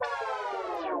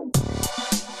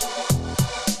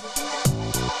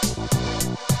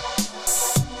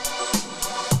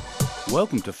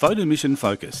Welcome to Photo Mission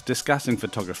Focus, Discussing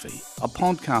Photography, a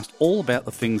podcast all about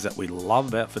the things that we love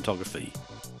about photography.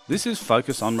 This is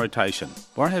Focus on Rotation,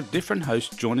 where I have different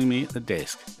hosts joining me at the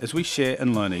desk as we share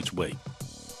and learn each week.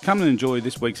 Come and enjoy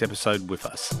this week's episode with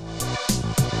us.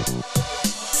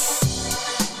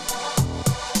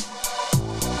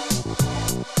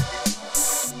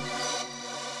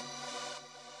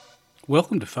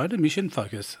 Welcome to Photo Mission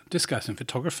Focus, Discussing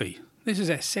Photography. This is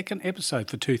our second episode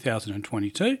for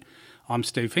 2022. I'm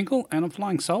Steve Finkel and I'm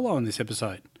flying solo on this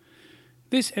episode.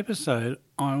 This episode,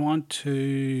 I want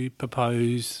to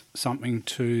propose something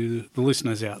to the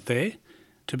listeners out there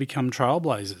to become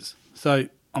trailblazers. So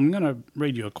I'm going to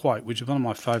read you a quote, which is one of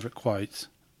my favourite quotes,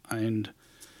 and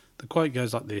the quote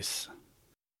goes like this: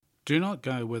 "Do not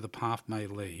go where the path may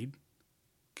lead.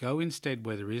 Go instead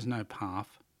where there is no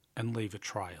path and leave a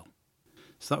trail."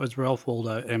 So that was Ralph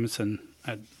Waldo Emerson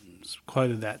had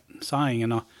quoted that saying,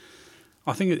 and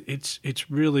I think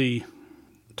it's really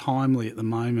timely at the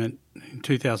moment in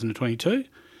 2022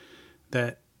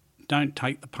 that don't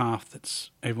take the path that's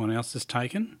everyone else has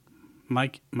taken.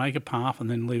 Make a path and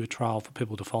then leave a trail for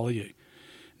people to follow you.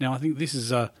 Now, I think this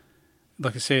is, like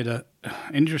I said, an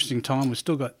interesting time. We've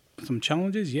still got some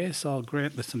challenges. Yes, I'll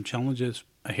grant there's some challenges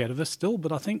ahead of us still,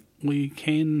 but I think we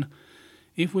can,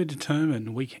 if we're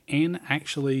determined, we can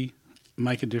actually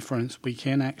make a difference. We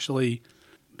can actually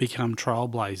become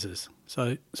trailblazers.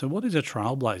 So what is a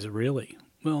trailblazer really?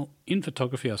 Well, in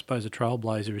photography, I suppose a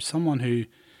trailblazer is someone who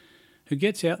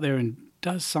gets out there and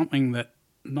does something that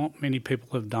not many people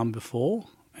have done before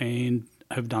and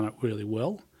have done it really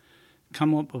well,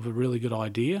 come up with a really good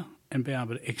idea and be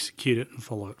able to execute it and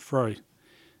follow it through.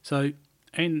 So,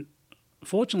 and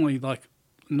fortunately, like,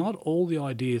 not all the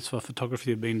ideas for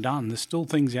photography have been done. There's still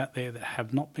things out there that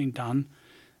have not been done.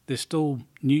 There's still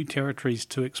new territories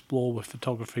to explore with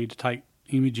photography to take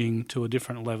imaging to a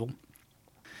different level.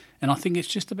 And I think it's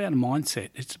just about a mindset.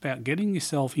 It's about getting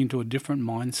yourself into a different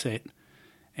mindset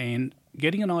and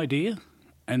getting an idea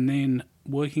and then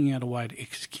working out a way to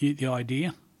execute the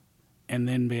idea and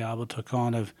then be able to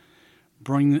kind of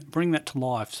bring that to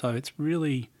life. So it's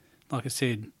really, like I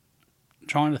said,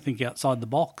 trying to think outside the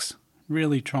box,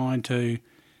 really trying to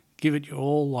give it your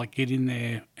all, like get in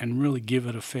there and really give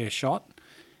it a fair shot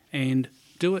and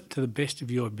do it to the best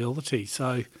of your ability.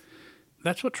 So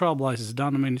that's what Trailblazers have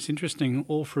done. I mean, it's interesting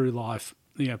all through life,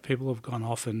 people have gone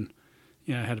off and,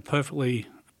 had a perfectly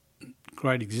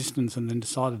great existence and then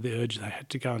decided the urge they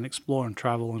had to go and explore and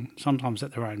travel, and sometimes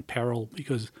at their own peril,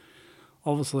 because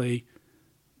obviously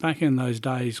back in those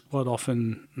days, quite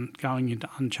often going into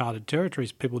uncharted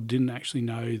territories, people didn't actually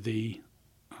know the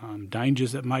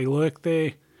dangers that may lurk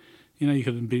there. You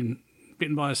could have been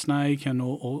bitten by a snake and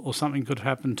or something could have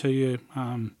happened to you.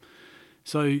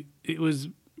 So it was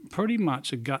pretty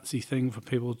much a gutsy thing for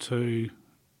people to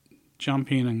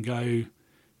jump in and go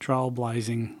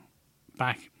trailblazing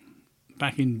back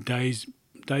in days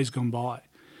gone by.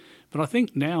 But I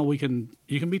think now you can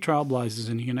be trailblazers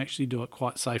and you can actually do it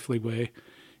quite safely, where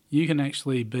you can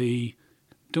actually be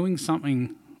doing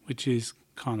something which is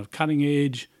kind of cutting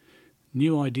edge,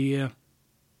 new idea,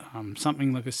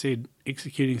 something, like I said,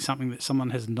 executing something that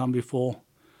someone hasn't done before.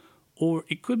 Or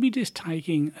it could be just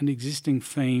taking an existing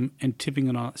theme and tipping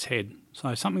it on its head.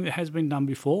 So something that has been done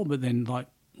before, but then like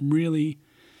really,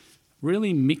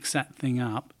 really mix that thing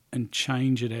up and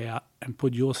change it out and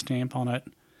put your stamp on it.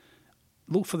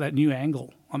 Look for that new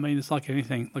angle. I mean, it's like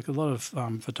anything. Like a lot of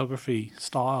photography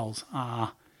styles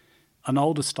are an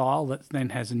older style that then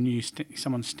has a new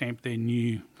someone stamped their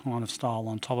new kind of style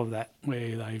on top of that,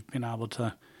 where they've been able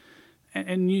to,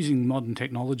 and using modern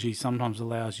technology sometimes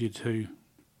allows you to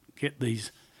get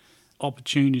these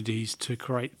opportunities to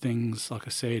create things, like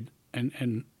I said,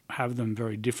 and have them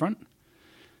very different.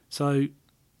 So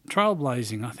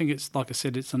trailblazing, I think it's, like I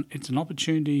said, it's an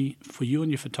opportunity for you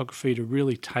and your photography to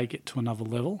really take it to another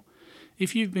level.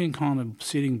 If you've been kind of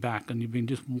sitting back and you've been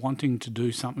just wanting to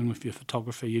do something with your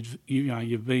photography,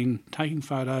 you've been taking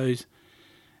photos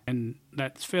and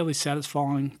that's fairly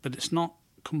satisfying, but it's not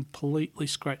completely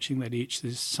scratching that itch.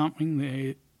 There's something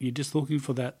there, you're just looking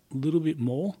for that little bit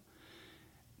more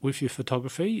with your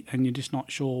photography and you're just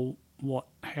not sure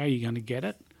how you're going to get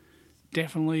it.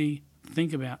 Definitely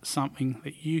think about something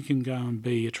that you can go and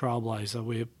be a trailblazer,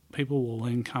 where people will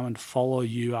then come and follow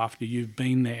you after you've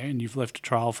been there and you've left a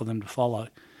trail for them to follow.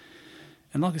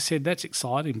 And like I said, that's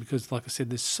exciting because, like I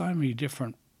said, there's so many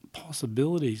different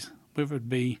possibilities, whether it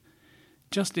be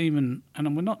just even,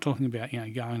 and we're not talking about,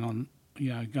 going on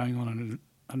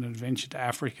an adventure to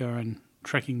Africa and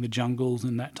trekking the jungles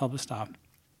and that type of stuff.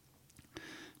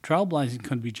 Trailblazing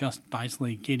could be just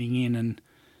basically getting in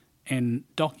and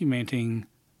documenting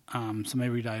some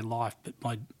everyday life, but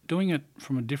by doing it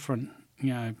from a different,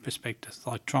 perspective,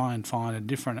 like try and find a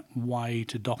different way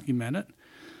to document it.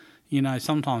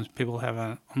 Sometimes people have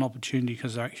an opportunity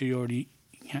because they're actually already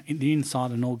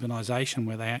inside an organisation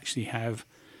where they actually have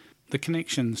the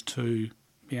connections to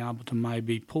be able to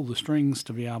maybe pull the strings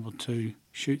to be able to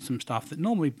shoot some stuff that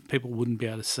normally people wouldn't be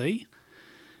able to see.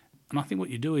 And I think what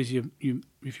you do is you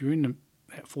if you're in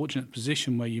that fortunate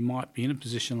position where you might be in a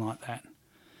position like that,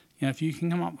 if you can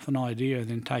come up with an idea and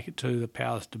then take it to the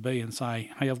powers to be and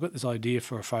say, hey, I've got this idea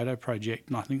for a photo project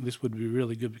and I think this would be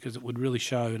really good because it would really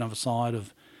show another side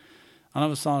of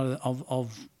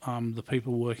the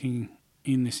people working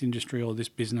in this industry or this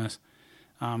business,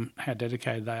 how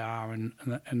dedicated they are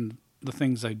and the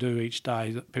things they do each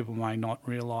day that people may not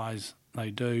realise they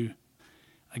do.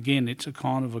 Again, it's a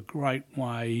kind of a great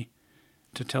way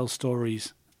to tell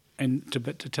stories and to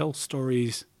tell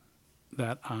stories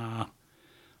that are,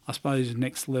 I suppose,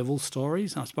 next level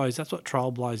stories. I suppose that's what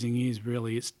trailblazing is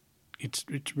really. It's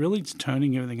really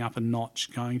turning everything up a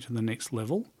notch, going to the next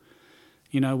level.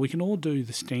 We can all do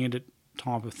the standard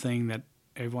type of thing that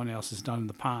everyone else has done in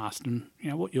the past, and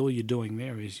what all you're doing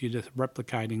there is you're just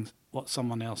replicating what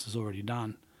someone else has already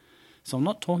done. So I'm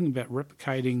not talking about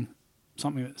replicating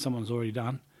something that someone's already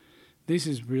done. This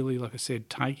is really, like I said,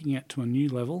 taking it to a new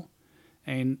level,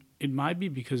 and it may be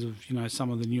because of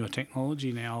some of the newer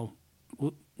technology now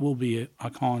will be a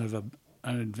kind of an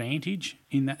advantage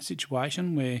in that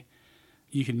situation where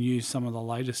you can use some of the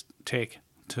latest tech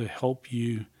to help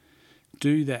you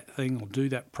do that thing or do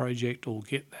that project or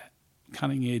get that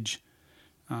cutting edge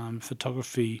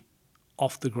photography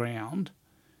off the ground.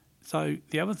 So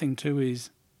the other thing too is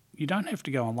you don't have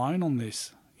to go alone on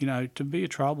this. To be a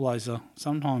trailblazer,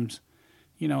 sometimes,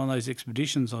 on those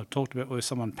expeditions I've talked about where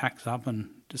someone packs up and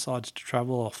decides to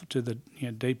travel off to the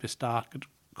deepest, darkest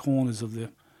corners of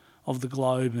the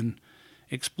globe and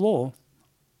explore,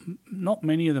 not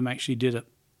many of them actually did it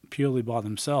purely by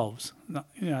themselves. There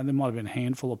might have been a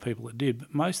handful of people that did,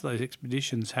 but most of those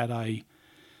expeditions had a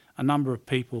number of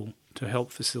people to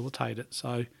help facilitate it.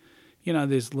 So,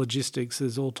 there's logistics,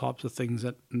 there's all types of things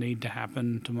that need to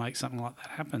happen to make something like that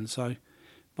happen. So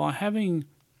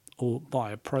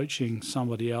by approaching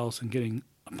somebody else and getting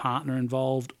a partner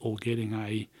involved or getting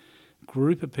a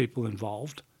group of people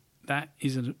involved, that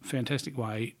is a fantastic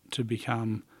way to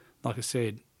become, like I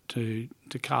said, to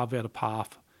carve out a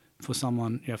path for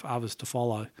someone, for others to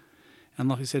follow. And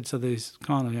like I said, so there's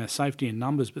kind of safety in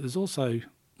numbers, but there's also a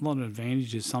lot of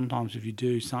advantages sometimes if you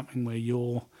do something where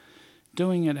you're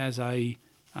doing it as a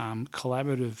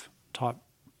collaborative type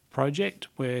project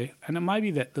and it may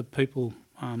be that the people,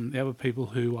 the other people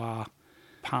who are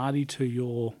party to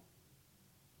your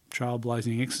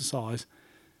trailblazing exercise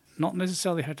not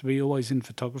necessarily have to be always in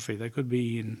photography. They could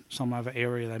be in some other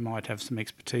area. They might have some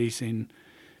expertise in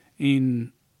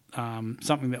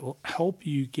something that will help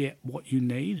you get what you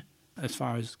need as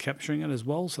far as capturing it as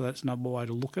well. So that's another way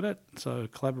to look at it. So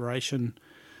collaboration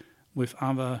with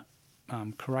other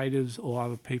creatives or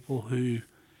other people who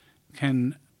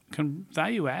can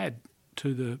value add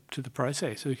to the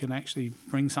process, who can actually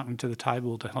bring something to the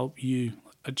table to help you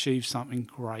achieve something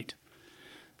great.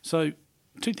 So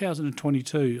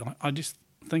 2022, I just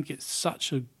think it's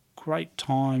such a great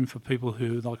time for people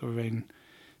who have been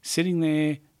sitting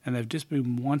there and they've just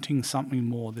been wanting something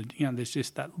more. That there's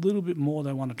just that little bit more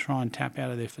they want to try and tap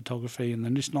out of their photography, and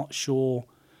they're just not sure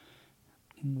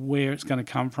where it's going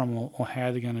to come from or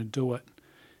how they're going to do it.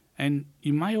 And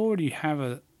you may already have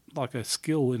a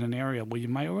skill in an area where you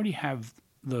may already have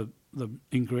the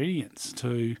ingredients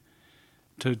to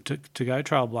go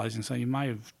trailblazing. So you may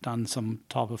have done some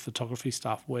type of photography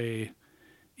stuff where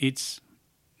it's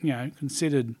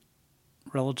considered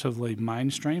relatively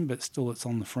mainstream, but still it's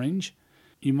on the fringe.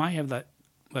 You may have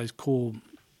those core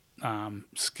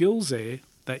skills there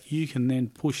that you can then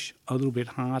push a little bit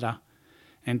harder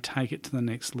and take it to the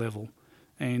next level.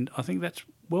 And I think that's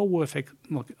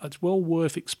it's well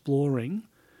worth exploring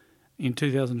in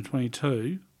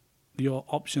 2022 your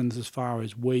options as far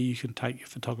as where you can take your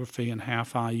photography and how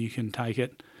far you can take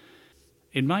it.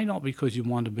 It may not be because you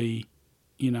want to be,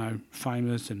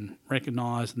 famous and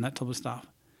recognised and that type of stuff.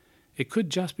 It could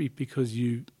just be because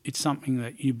it's something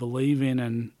that you believe in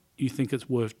and you think it's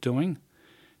worth doing.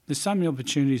 There's so many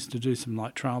opportunities to do some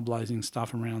trailblazing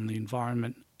stuff around the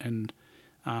environment and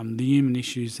the human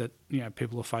issues that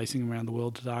people are facing around the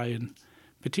world today, and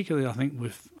particularly I think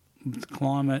with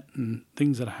climate and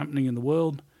things that are happening in the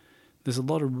world, there's a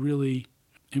lot of really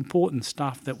important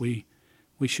stuff that we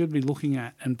should be looking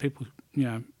at, and people,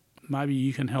 maybe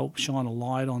you can help shine a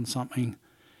light on something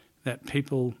that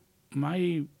people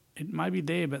may be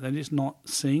there, but they're just not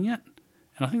seeing it.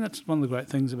 And I think that's one of the great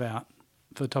things about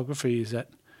photography, is that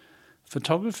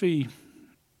photography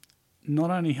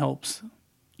not only helps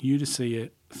you to see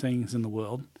things in the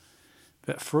world,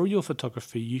 but through your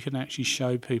photography, you can actually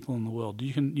show people in the world.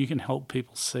 You can help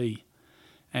people see.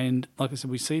 And like I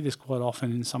said, we see this quite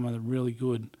often in some of the really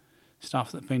good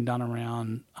stuff that's been done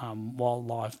around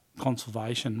wildlife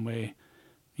conservation, where,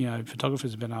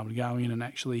 photographers have been able to go in and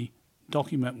actually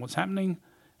document what's happening.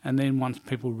 And then once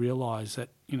people realise that,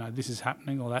 this is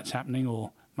happening or that's happening,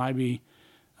 or maybe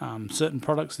certain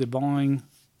products they're buying,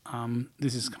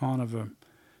 this is kind of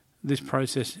this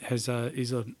process is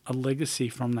a legacy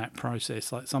from that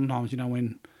process. Like sometimes,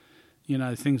 when,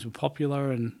 things were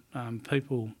popular and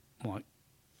people, like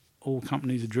all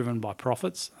companies are driven by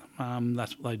profits.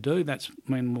 That's what they do. That's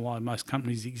why most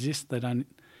companies exist. They don't,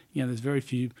 there's very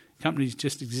few companies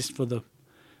just exist for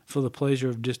the pleasure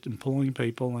of just employing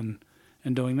people and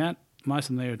doing that.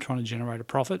 Most of them are trying to generate a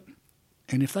profit.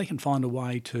 And if they can find a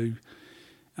way to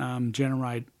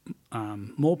generate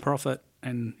more profit,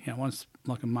 and once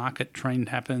like a market trend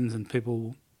happens and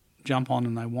people jump on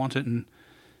and they want it, and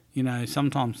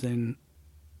sometimes then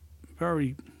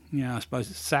very I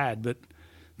suppose it's sad, but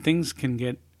things can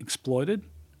get exploited,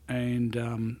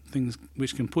 and things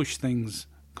which can push things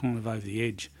kind of over the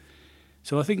edge.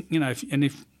 So I think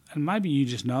if maybe you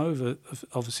just know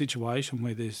of a situation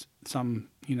where there's some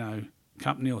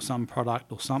company or some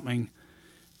product or something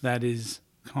that is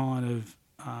kind of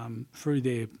through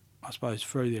their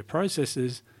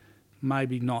processes,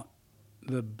 maybe not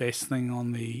the best thing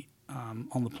on the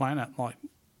planet, like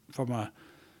from a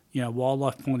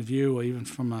wildlife point of view, or even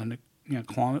from a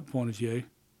climate point of view.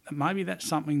 Maybe that's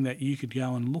something that you could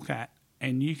go and look at,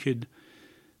 and you could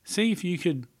see if you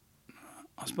could,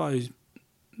 I suppose,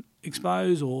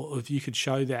 expose, or if you could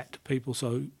show that to people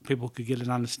so people could get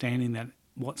an understanding that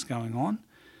what's going on.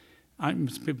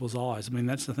 Opens people's eyes. I mean,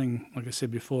 that's the thing, like I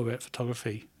said before, about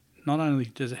photography. Not only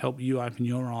does it help you open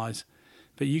your eyes,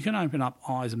 but you can open up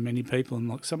eyes of many people. And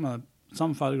like some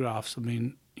photographs have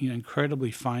been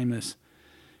incredibly famous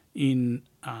in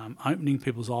opening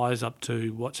people's eyes up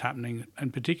to what's happening,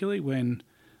 and particularly when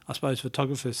I suppose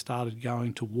photographers started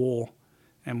going to war,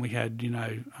 and we had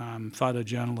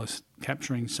photojournalists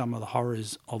capturing some of the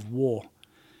horrors of war.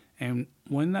 And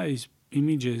when those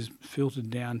images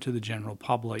filtered down to the general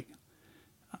public,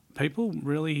 people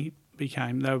really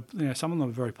became, some of them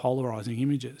were very polarising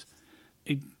images.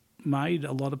 It made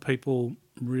a lot of people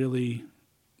really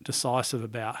decisive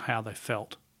about how they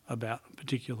felt about a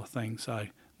particular thing. So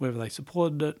whether they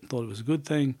supported it, thought it was a good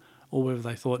thing, or whether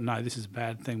they thought, no, this is a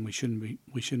bad thing, we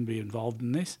shouldn't be involved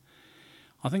in this.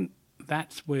 I think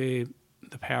that's where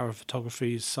the power of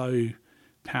photography is so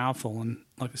powerful. And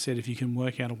like I said, if you can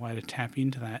work out a way to tap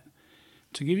into that,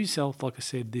 to give yourself, like I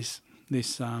said, this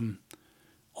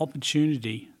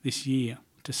opportunity this year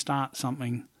to start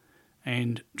something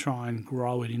and try and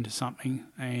grow it into something,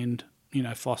 and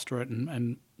foster it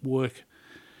and work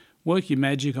your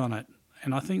magic on it.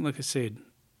 And I think, like I said,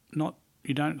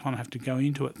 you don't kind of have to go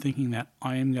into it thinking that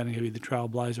I am going to be the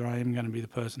trailblazer, I am going to be the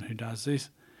person who does this.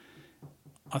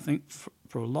 I think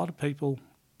for a lot of people,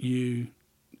 you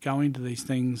go into these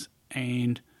things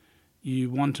and you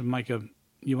want to make a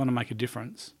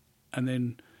difference, and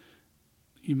then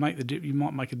you might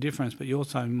make a difference, but you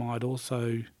might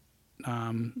also,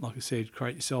 like I said,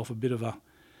 create yourself a bit of a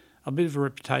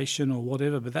reputation or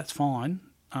whatever. But that's fine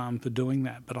for doing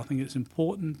that. But I think it's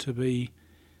important to be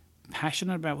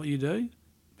passionate about what you do,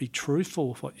 be truthful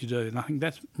with what you do, and I think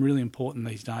that's really important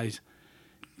these days.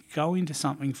 Go into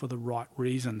something for the right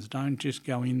reasons. Don't just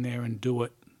go in there and do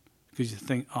it because you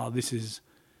think, oh, this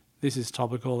is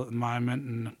topical at the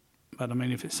moment. But I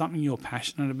mean, if it's something you're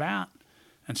passionate about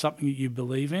and something that you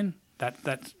believe in,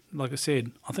 that's like I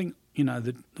said, I think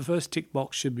the first tick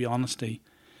box should be honesty.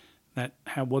 That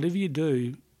whatever you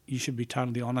do, you should be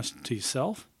totally honest to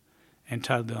yourself and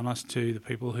totally honest to the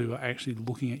people who are actually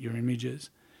looking at your images.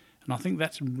 And I think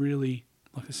that's really,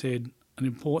 like I said, an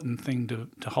important thing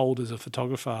to hold as a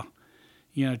photographer.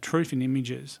 Truth in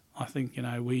images. I think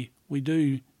we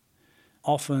do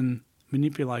often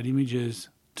manipulate images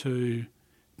to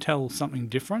tell something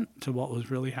different to what was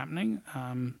really happening.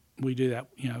 We do that,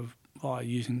 by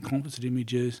using composite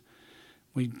images.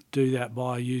 We do that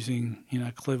by using,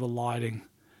 clever lighting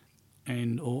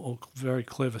and or very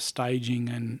clever staging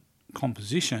and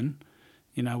composition.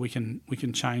 We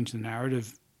can change the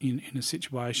narrative in a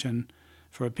situation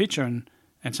for a picture,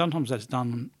 and sometimes that's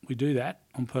done. We do that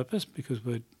on purpose because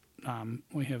we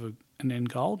have an end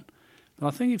goal. But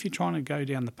I think if you're trying to go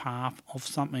down the path of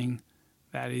something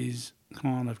that is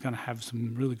kind of going to have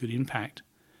some really good impact,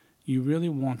 you really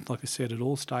want, like I said, at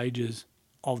all stages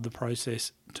of the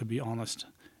process, to be honest.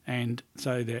 And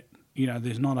so that,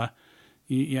 there's not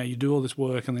you do all this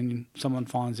work and then someone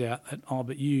finds out that,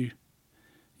 but you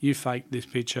faked this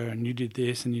picture and you did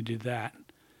this and you did that.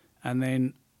 And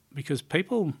then because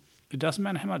people, it doesn't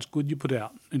matter how much good you put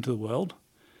out into the world,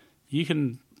 you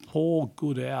can pour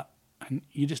good out and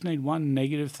you just need one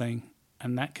negative thing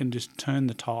and that can just turn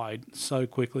the tide so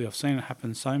quickly. I've seen it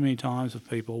happen so many times with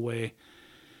people where,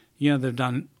 they've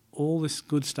done all this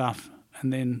good stuff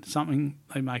and then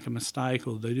they make a mistake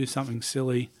or they do something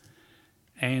silly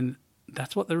and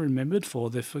that's what they're remembered for.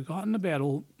 They've forgotten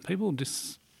about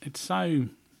it's so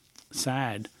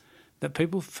sad that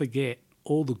people forget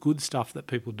all the good stuff that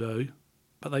people do,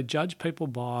 but they judge people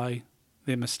by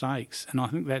their mistakes. And I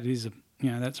think that is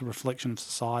that's a reflection of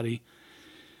society.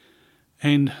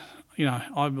 And,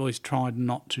 I've always tried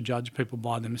not to judge people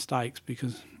by their mistakes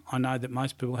because I know that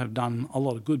most people have done a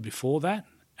lot of good before that.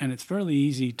 And it's fairly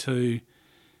easy to,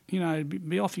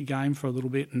 be off your game for a little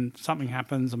bit and something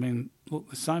happens. I mean, look,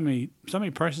 there's so many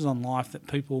pressures on life that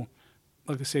people,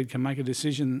 like I said, can make a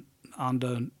decision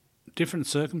under different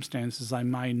circumstances they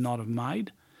may not have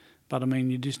made. But, I mean,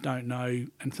 you just don't know.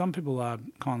 And some people are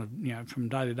kind of, from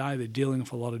day to day, they're dealing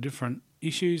with a lot of different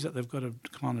issues that they've got to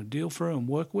kind of deal through and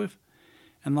work with.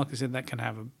 And like I said, that can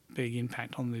have a big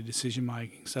impact on their decision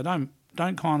making. So don't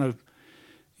kind of,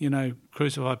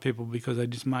 crucify people because they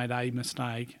just made a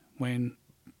mistake when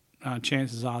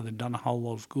chances are they've done a whole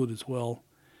lot of good as well.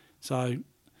 So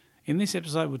in this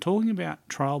episode, we're talking about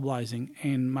trailblazing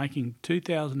and making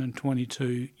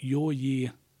 2022 your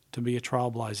year to be a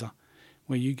trailblazer,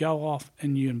 where you go off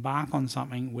and you embark on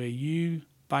something where you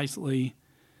basically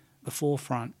the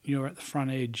forefront, you're at the front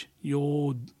edge,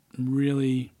 you're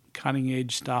really cutting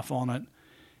edge stuff on it,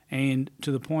 and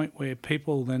to the point where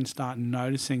people then start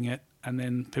noticing it and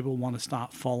then people want to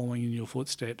start following in your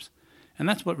footsteps. And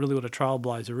that's what a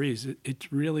trailblazer is.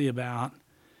 It's really about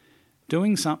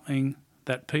doing something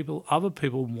that other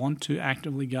people want to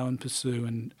actively go and pursue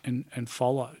and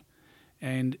follow.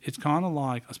 And it's kind of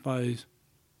like, I suppose,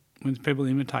 when people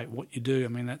imitate what you do, I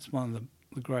mean, that's one of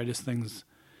the greatest things,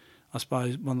 I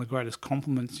suppose, one of the greatest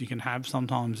compliments you can have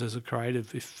sometimes as a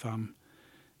creative. If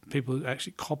people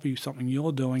actually copy something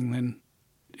you're doing, then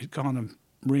it kind of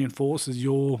reinforces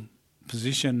your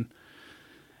position.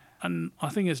 And I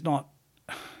think it's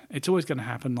always going to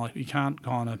happen. Like, you can't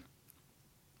kind of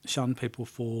shun people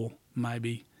for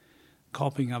maybe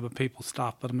copying other people's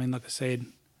stuff. But I mean, like I said,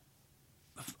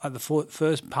 the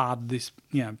first part of this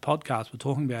podcast we're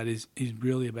talking about is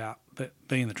really about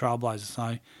being the trailblazer.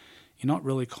 So you're not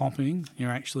really copying,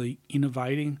 you're actually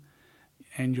innovating,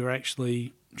 and you're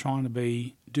actually trying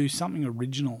to do something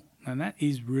original. And that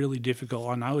is really difficult.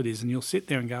 I know it is. And you'll sit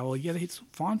there and go, well, yeah, it's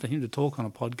fine for him to talk on a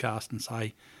podcast and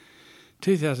say,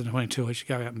 2022, I should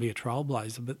go out and be a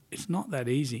trailblazer. But it's not that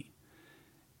easy.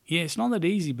 Yeah, it's not that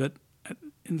easy, but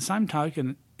in the same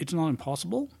token, it's not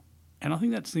impossible. And I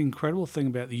think that's the incredible thing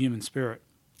about the human spirit.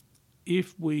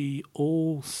 If we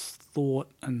all thought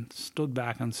and stood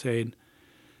back and said,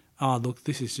 oh, look,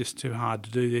 this is just too hard to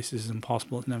do, this is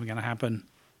impossible, it's never going to happen,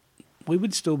 we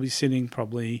would still be sitting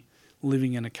probably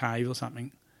living in a cave or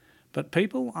something. But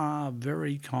people are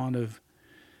very kind of,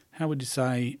 how would you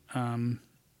say,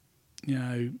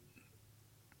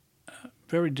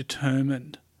 very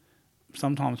determined.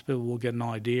 Sometimes people will get an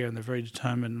idea and they're very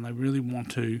determined and they really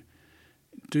want to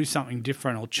do something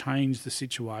different or change the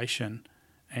situation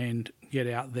and get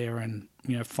out there and,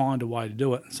 find a way to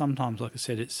do it. And sometimes, like I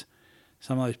said, it's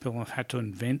some of those people have had to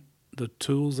invent the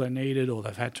tools they needed or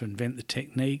they've had to invent the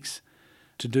techniques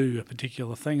to do a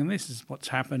particular thing. And this is what's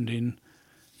happened in,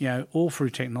 all through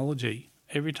technology.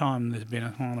 Every time there's been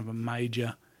a kind of a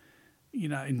major,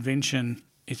 invention,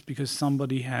 it's because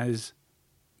somebody has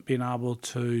been able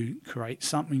to create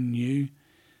something new.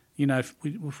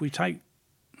 If we take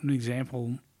an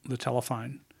example, the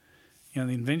telephone, the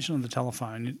invention of the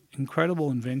telephone, incredible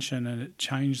invention, and it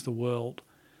changed the world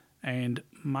and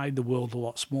made the world a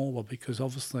lot smaller because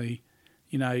obviously,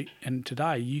 and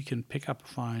today you can pick up a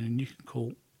phone and you can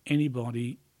call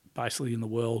anybody basically in the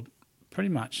world, pretty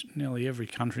much nearly every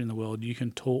country in the world, you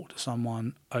can talk to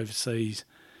someone overseas.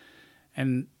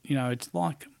 And, it's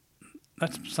like,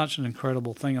 that's such an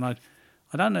incredible thing. And I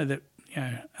don't know that,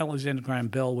 Alexander Graham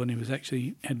Bell, when he was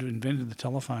actually had invented the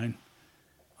telephone,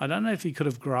 I don't know if he could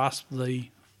have grasped the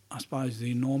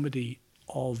enormity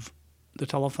of the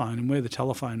telephone and where the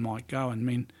telephone might go. I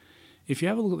mean, if you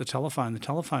have a look at the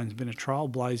telephone's been a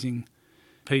trailblazing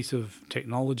piece of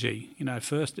technology.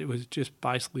 First it was just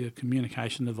basically a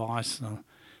communication device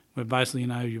where basically,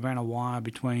 you ran a wire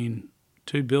between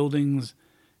two buildings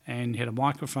and you had a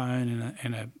microphone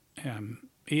and a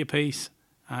earpiece,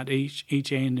 at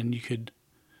each end, and you could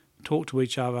talk to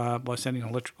each other by sending an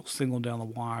electrical signal down the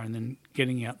wire and then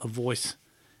getting out the voice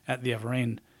at the other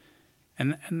end.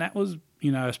 And that was,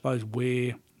 I suppose,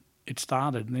 where it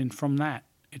started. And then from that,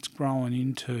 it's grown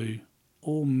into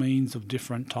all means of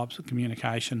different types of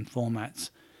communication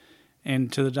formats.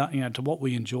 And to to what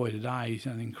we enjoy today is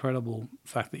an incredible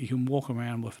fact that you can walk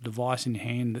around with a device in your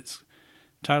hand that's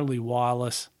totally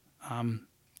wireless.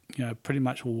 Pretty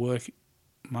much will work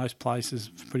most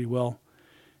places pretty well.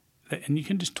 And you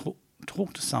can just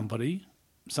talk to somebody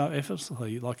so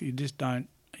effortlessly, like you just don't,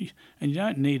 and you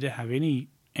don't need to have any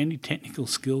technical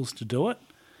skills to do it.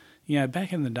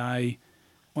 Back in the day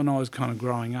when I was kind of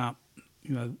growing up,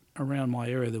 around my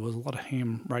area there was a lot of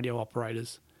ham radio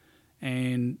operators,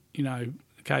 and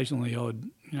occasionally I would,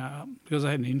 because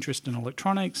I had an interest in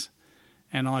electronics,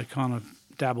 and I kind of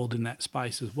dabbled in that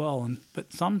space as well.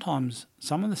 But sometimes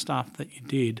some of the stuff that you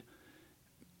did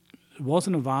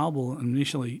wasn't available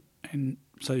initially, and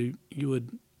so you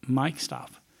would make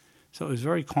stuff. So it was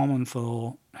very common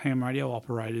for ham radio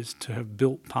operators to have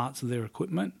built parts of their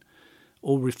equipment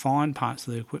or refined parts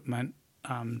of their equipment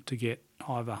to get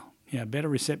either better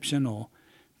reception or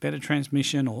better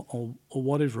transmission or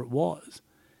whatever it was.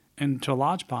 And to a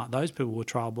large part, those people were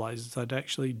trailblazers. They'd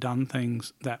actually done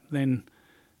things that then,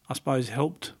 I suppose,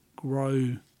 helped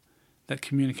grow that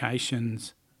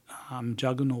communications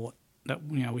juggernaut that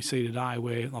we see today,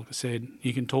 where, like I said,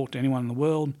 you can talk to anyone in the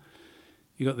world.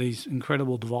 You've got these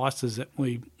incredible devices that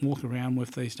we walk around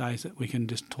with these days that we can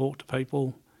just talk to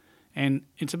people. And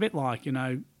it's a bit like,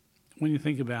 when you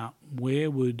think about where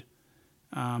would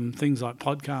things like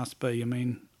podcasts be, I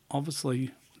mean, obviously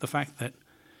the fact that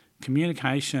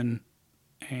communication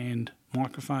and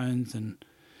microphones and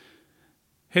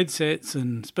headsets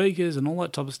and speakers and all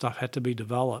that type of stuff had to be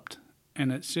developed.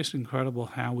 And it's just incredible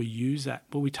how we use that.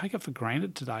 But we take it for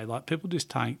granted today. Like, people just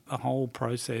take the whole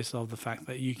process of the fact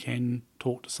that you can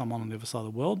talk to someone on the other side of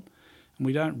the world, and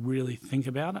we don't really think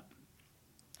about it.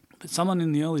 But someone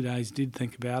in the early days did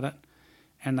think about it,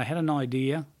 and they had an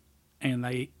idea, and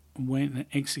they went and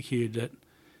executed it,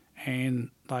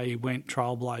 and they went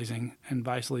trailblazing and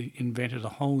basically invented a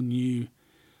whole new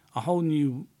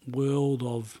world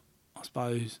of, I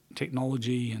suppose,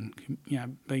 technology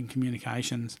and being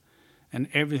communications. And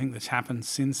everything that's happened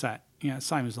since that,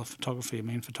 same as the photography. I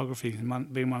mean, photography has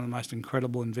been one of the most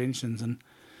incredible inventions, and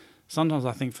sometimes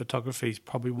I think photography is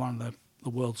probably one of the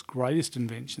world's greatest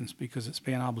inventions because it's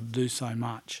been able to do so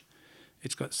much.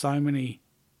 It's got so many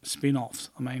spin-offs.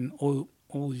 I mean, all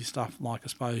your stuff like, I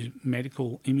suppose,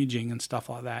 medical imaging and stuff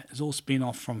like that is all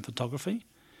spin-off from photography.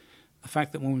 The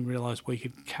fact that when we realised we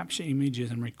could capture images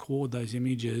and record those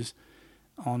images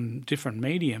on different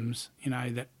mediums,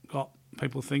 that got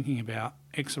people thinking about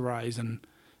X-rays and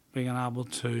being able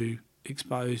to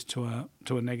expose to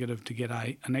a negative to get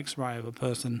an X-ray of a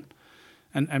person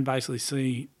and basically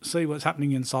see what's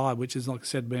happening inside, which is, like I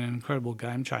said, been an incredible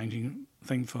game-changing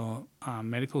thing for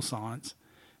medical science.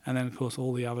 And then, of course,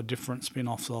 all the other different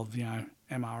spin-offs of,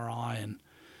 MRI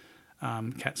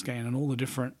and CAT scan and all the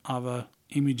different other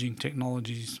imaging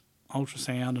technologies,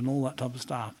 ultrasound and all that type of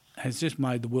stuff has just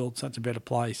made the world such a better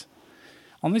place.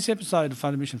 On this episode of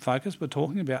Photo Mission Focus, we're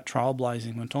talking about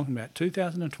trailblazing. We're talking about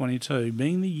 2022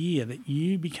 being the year that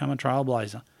you become a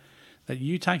trailblazer, that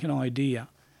you take an idea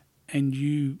and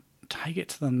you take it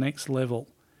to the next level.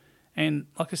 And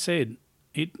like I said,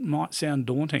 it might sound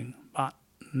daunting, but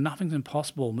nothing's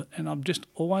impossible. And I'm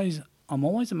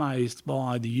always amazed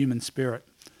by the human spirit.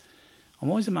 I'm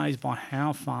always amazed by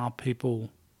how far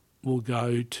people will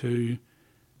go to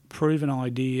prove an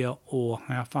idea or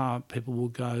how far people will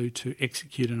go to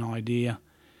execute an idea,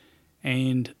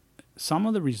 and some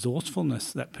of the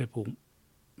resourcefulness that people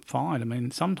find. I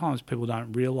mean, sometimes people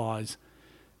don't realise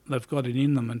they've got it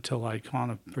in them until they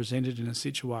kind of present it in a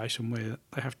situation where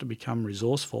they have to become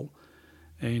resourceful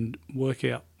and work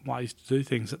out ways to do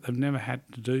things that they've never had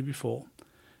to do before.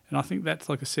 And I think that's,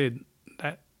 like I said,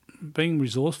 that being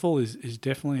resourceful is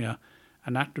definitely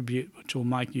an attribute which will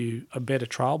make you a better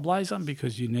trailblazer,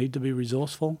 because you need to be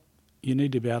resourceful. You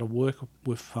need to be able to work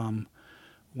with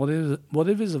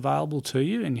whatever's available to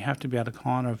you, and you have to be able to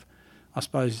kind of, I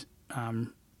suppose,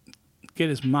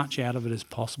 get as much out of it as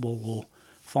possible or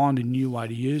find a new way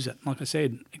to use it. Like I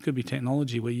said, it could be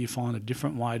technology where you find a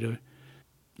different way to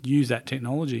use that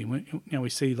technology. We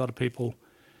see a lot of people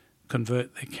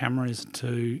convert their cameras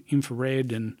to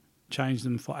infrared and change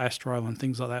them for astro and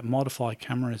things like that, modify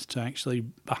cameras to actually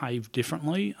behave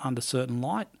differently under certain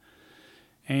light.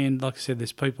 And like I said,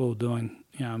 there's people doing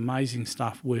amazing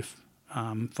stuff with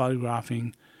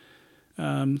photographing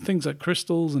things like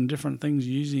crystals and different things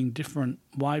using different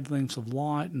wavelengths of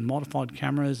light and modified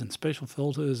cameras and special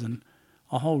filters and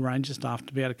a whole range of stuff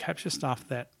to be able to capture stuff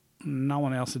that no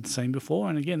one else had seen before.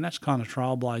 And again, that's kind of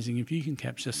trailblazing. If you can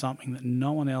capture something that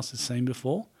no one else has seen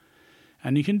before,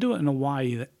 and you can do it in a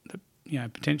way that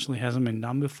potentially hasn't been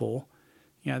done before,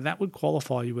 that would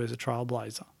qualify you as a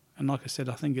trailblazer. And like I said,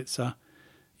 I think it's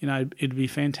it'd be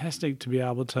fantastic to be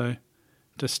able to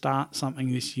start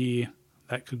something this year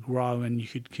that could grow and you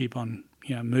could keep on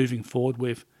moving forward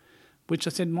with, which I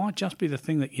said might just be the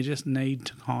thing that you just need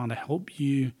to kind of help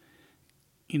you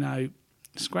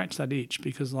scratch that itch.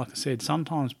 Because like I said,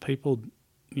 sometimes people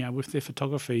with their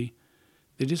photography,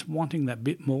 they're just wanting that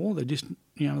bit more. They just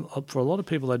for a lot of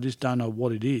people, they just don't know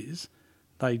what it is.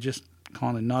 They just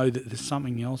kind of know that there's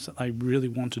something else that they really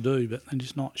want to do, but they're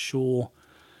just not sure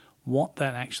what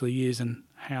that actually is and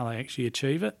how they actually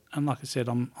achieve it. And like I said,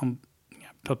 I'm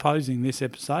proposing this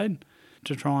episode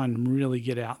to try and really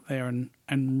get out there and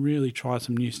really try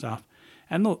some new stuff.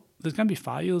 And look, there's going to be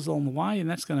failures along the way, and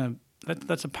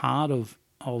that's a part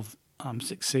of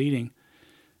succeeding.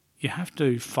 You have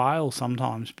to fail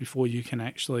sometimes before you can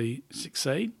actually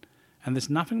succeed, and there's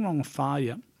nothing wrong with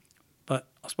failure. But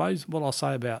I suppose what I'll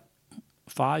say about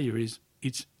failure is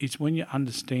it's when you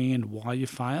understand why you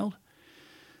failed.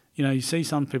 You see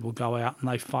some people go out and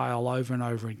they fail over and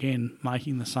over again,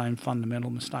 making the same fundamental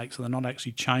mistakes. So they're not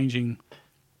actually changing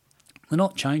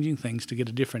things to get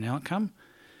a different outcome.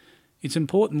 It's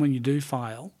important when you do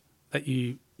fail that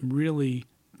you really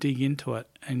dig into it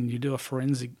and you do a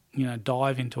forensic,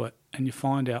 dive into it, and you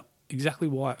find out exactly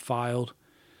why it failed,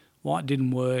 why it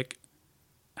didn't work,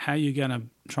 how you're going to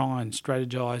try and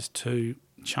strategize to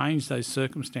change those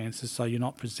circumstances so you're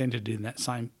not presented in that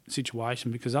same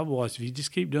situation. Because otherwise, if you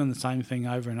just keep doing the same thing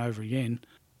over and over again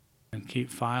and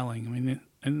keep failing, I mean,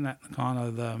 isn't that kind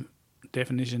of the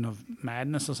definition of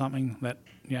madness or something? That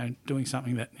doing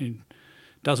something that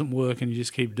doesn't work and you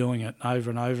just keep doing it over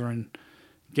and over and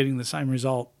getting the same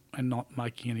result and not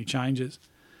making any changes.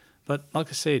 But like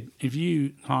I said, if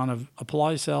you kind of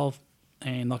apply yourself,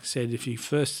 and like I said, if you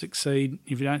first succeed,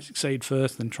 if you don't succeed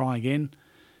first, then try again.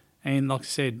 And like I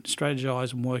said,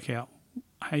 strategize and work out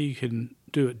how you can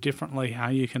do it differently, how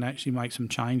you can actually make some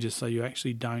changes so you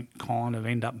actually don't kind of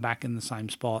end up back in the same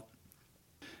spot.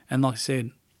 And like I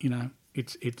said,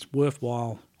 it's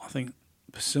worthwhile, I think,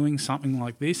 pursuing something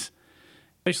like this,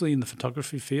 especially in the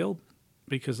photography field,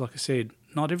 because like I said,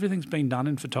 not everything's been done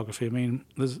in photography. I mean,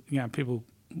 there's people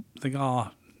think,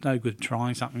 no good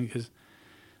trying something, because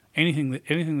anything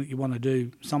that you want to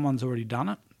do, someone's already done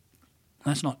it.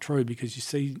 That's not true, because you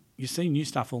see new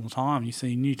stuff all the time. You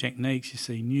see new techniques, you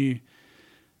see new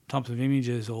types of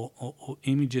images or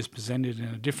images presented in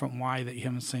a different way that you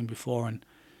haven't seen before. And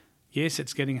yes,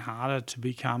 it's getting harder to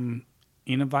become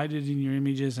innovative in your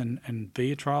images and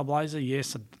be a trailblazer.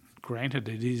 Yes, granted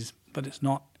it is, but it's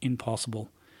not impossible.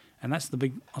 And that's the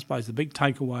big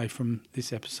takeaway from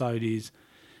this episode is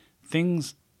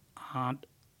things aren't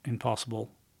impossible.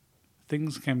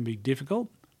 Things can be difficult,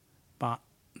 but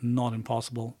not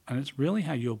impossible. And it's really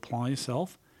how you apply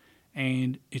yourself,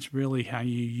 and it's really how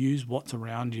you use what's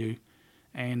around you.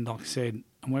 And like I said,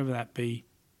 and whether that be,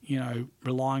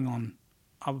 relying on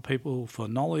other people for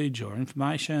knowledge or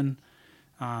information,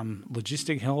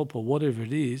 logistic help or whatever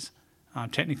it is,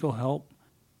 technical help,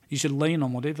 you should lean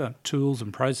on whatever tools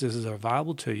and processes are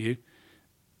available to you.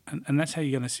 And that's how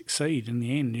you're going to succeed in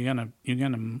the end. You're going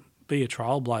to be a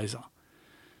trailblazer.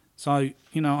 So,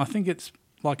 I think it's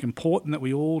important that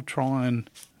we all try and,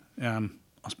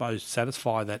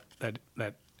 satisfy that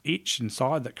itch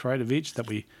inside, that creative itch, that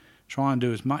we try and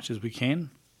do as much as we can.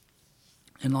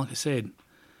 And like I said,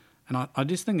 and I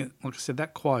just think,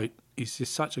 that quote is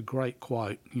just such a great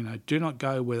quote. Do not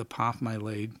go where the path may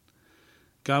lead.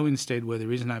 Go instead where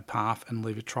there is no path and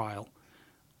leave a trail.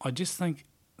 I just think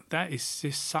that is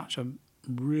just such a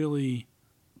really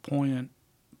poignant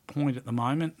point at the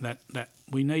moment that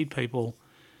we need people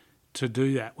to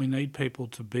do that. We need people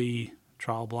to be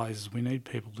trailblazers. We need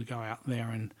people to go out there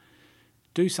and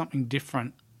do something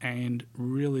different and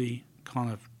really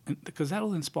because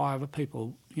that'll inspire other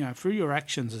people, through your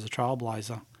actions as a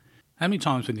trailblazer. How many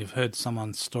times when you've heard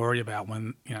someone's story about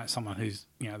when, someone who's,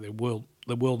 they're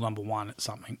world number one at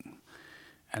something,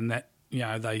 and that,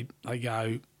 they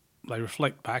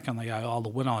reflect back and they go,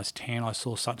 when I was 10, I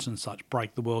saw such and such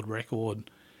break the world record,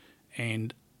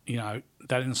 and,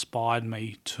 that inspired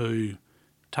me to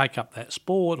take up that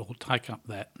sport or take up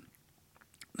that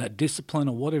discipline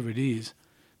or whatever it is.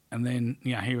 And then,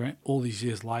 here, all these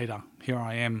years later, here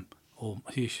I am, or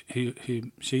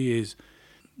she is,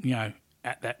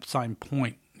 at that same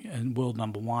point in world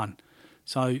number one.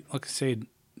 So, like I said,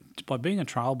 by being a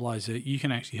trailblazer, you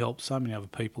can actually help so many other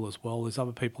people as well. There's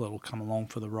other people that will come along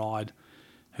for the ride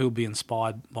who will be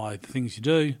inspired by the things you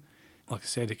do. Like I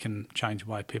said, it can change the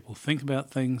way people think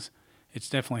about things. It's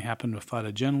definitely happened with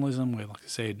photojournalism, where, like I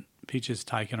said, pictures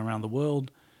taken around the world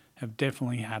have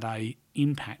definitely had an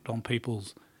impact on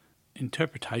people's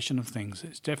interpretation of things.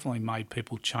 It's definitely made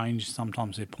people change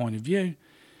sometimes their point of view.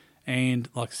 And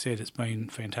like I said, it's been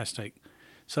fantastic.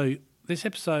 So this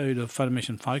episode of Photo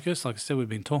Mission Focus, like I said, we've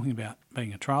been talking about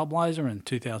being a trailblazer, and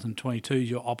 2022 is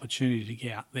your opportunity to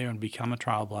get out there and become a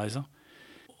trailblazer.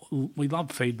 We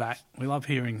love feedback. We love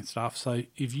hearing stuff. So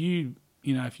if you've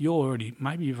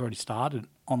already started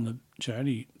on the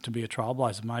journey to be a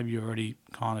trailblazer, maybe you're already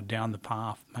kind of down the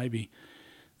path. Maybe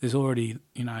there's already,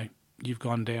 you've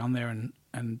gone down there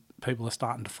and people are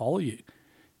starting to follow you.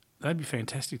 That'd be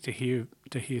fantastic to hear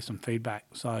some feedback.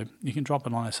 So you can drop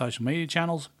it on our social media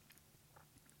channels,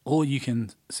 or you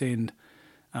can send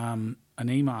an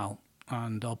email,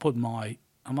 and I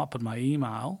might put my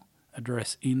email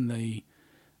address in the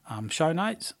show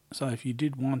notes. So if you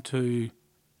did want to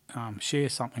share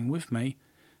something with me,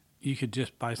 you could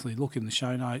just basically look in the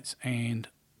show notes, and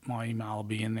my email will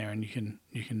be in there, and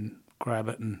you can grab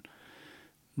it and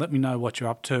let me know what you're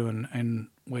up to and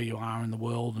where you are in the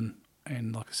world,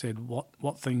 and like I said,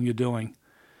 what thing you're doing.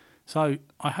 So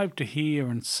I hope to hear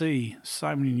and see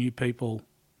so many new people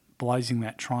blazing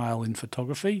that trail in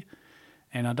photography,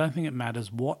 and I don't think it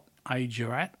matters what age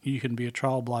you're at. You can be a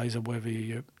trailblazer whether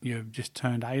you've just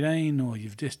turned 18 or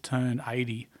you've just turned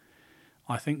 80.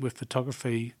 I think with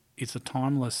photography, it's a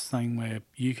timeless thing where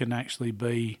you can actually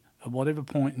be, at whatever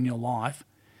point in your life,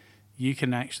 you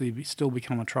can actually still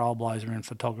become a trailblazer in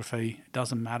photography. It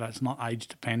doesn't matter. It's not age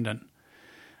dependent.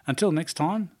 Until next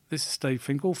time, this is Steve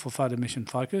Finkel for Photo Mission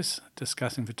Focus,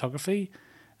 discussing photography.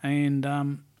 And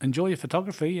enjoy your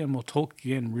photography, and we'll talk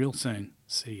again real soon.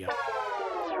 See ya.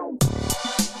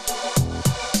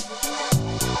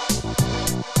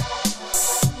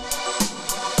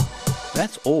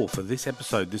 That's all for this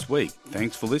episode this week.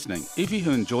 Thanks for listening. If you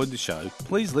have enjoyed the show,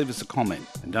 please leave us a comment,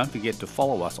 and don't forget to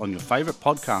follow us on your favourite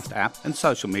podcast app and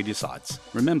social media sites.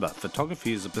 Remember,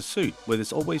 photography is a pursuit where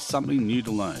there's always something new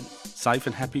to learn. Safe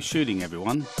and happy shooting,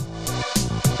 everyone.